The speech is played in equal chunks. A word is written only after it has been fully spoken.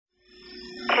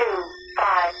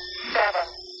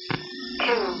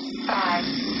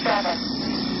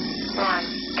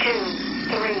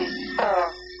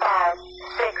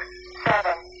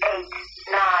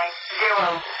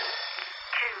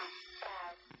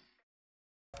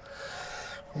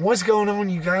What's going on,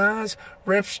 you guys?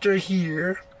 Repster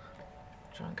here.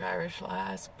 Drunk Irish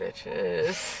lass,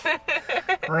 bitches.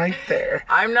 Right there.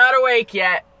 I'm not awake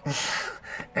yet.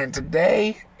 And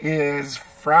today is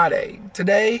Friday.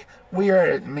 Today we are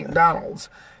at McDonald's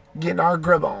getting our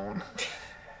grub on.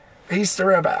 Piece the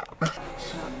rub out.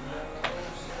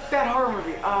 That horror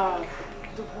movie,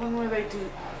 the one where they do,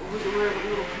 where the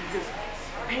little kid does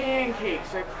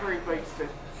pancakes right before he bites the,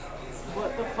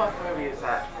 what the fuck movie is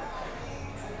that?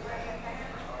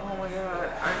 Oh my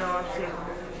god, I know, I've seen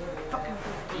fucking.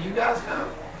 Do you guys know?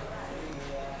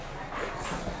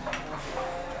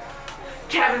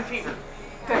 Cabin Fever.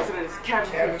 That's what it is. Cabin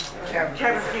Fever.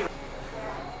 Cabin Fever.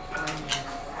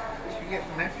 You get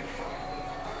naked.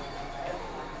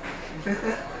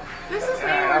 This is me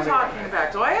we're talking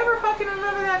about. Do I ever fucking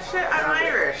remember that shit? I'm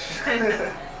Irish.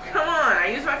 Come on, I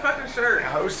use my fucking shirt. The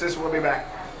hostess will be back.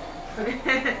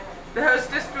 The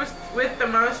hostess was with the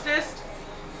mostest.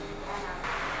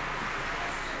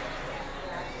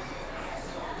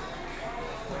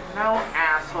 No,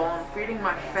 asshole. I'm feeding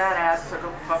my fat ass, so go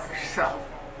fuck yourself.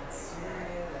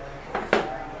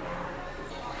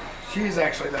 She's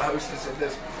actually the hostess of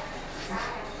this one.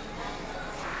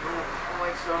 I'm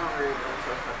like so hungry, but I'm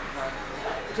so fucking tired.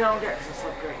 Which I don't get, 'cause I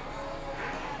slept great.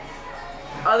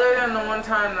 Other than the one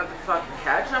time that the fucking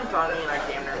cat jumped on me and I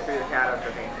came there through the cat out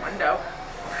the main window.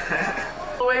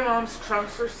 The way Mom's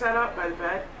trunks were set up by the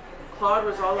bed, Claude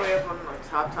was all the way up on the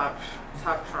top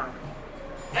trunk.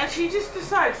 And she just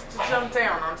decides to jump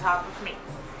down on top of me.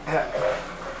 But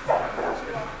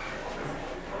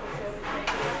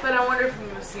I wonder if I'm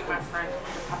going to see my friend, the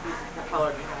puppies that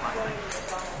followed me home last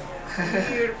night.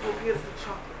 Beautiful, beautiful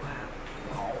chocolate lab.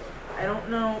 I don't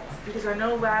know, because I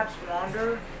know labs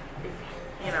wander, if,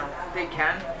 you know, they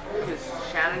can, because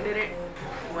Shannon did it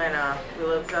when we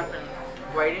lived up in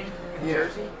Whiting, in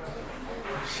Jersey.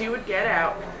 She would get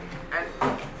out, and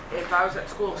if I was at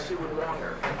school, she would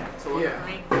wander to look for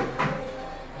me.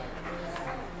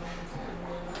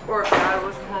 Or if Dad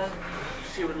was home,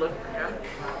 she would look for him.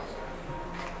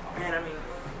 And I mean,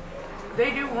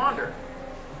 they do wander.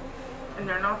 And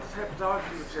they're not the type of dog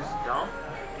who would just dump.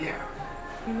 Yeah.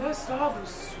 I mean, this dog was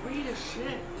sweet as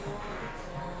shit.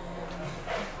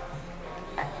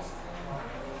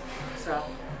 So,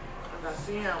 if I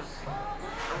see him,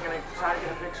 I'm gonna try to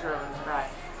get a picture of him today.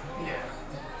 Yeah.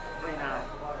 You know.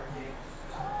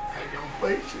 I don't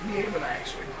play should be able to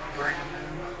actually bring him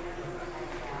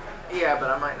in. Yeah, but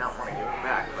I might not want to give him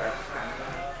back. But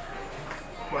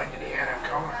what, did he have a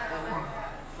car?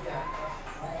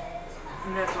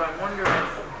 and that's why I'm wondering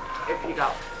if he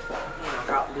got, you know,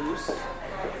 got loose.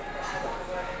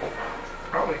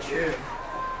 Probably did.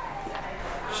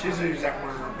 Shih Tzus that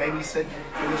were babysitting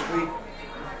for this week,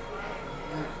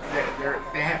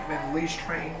 they haven't been leash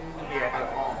trained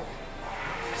at all.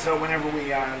 So whenever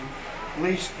we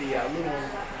leashed the little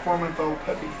 4-month-old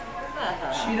puppy,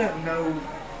 she doesn't know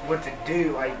what to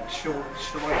do. Like she'll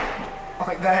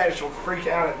like that. She'll freak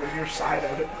out at the near sight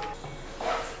of it.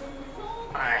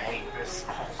 I hate this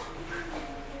song.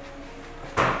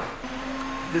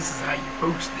 This is how you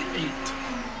post the 8.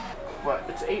 What?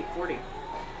 It's 8:40.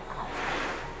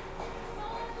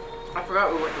 I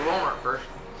forgot we went to Walmart first.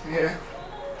 Yeah.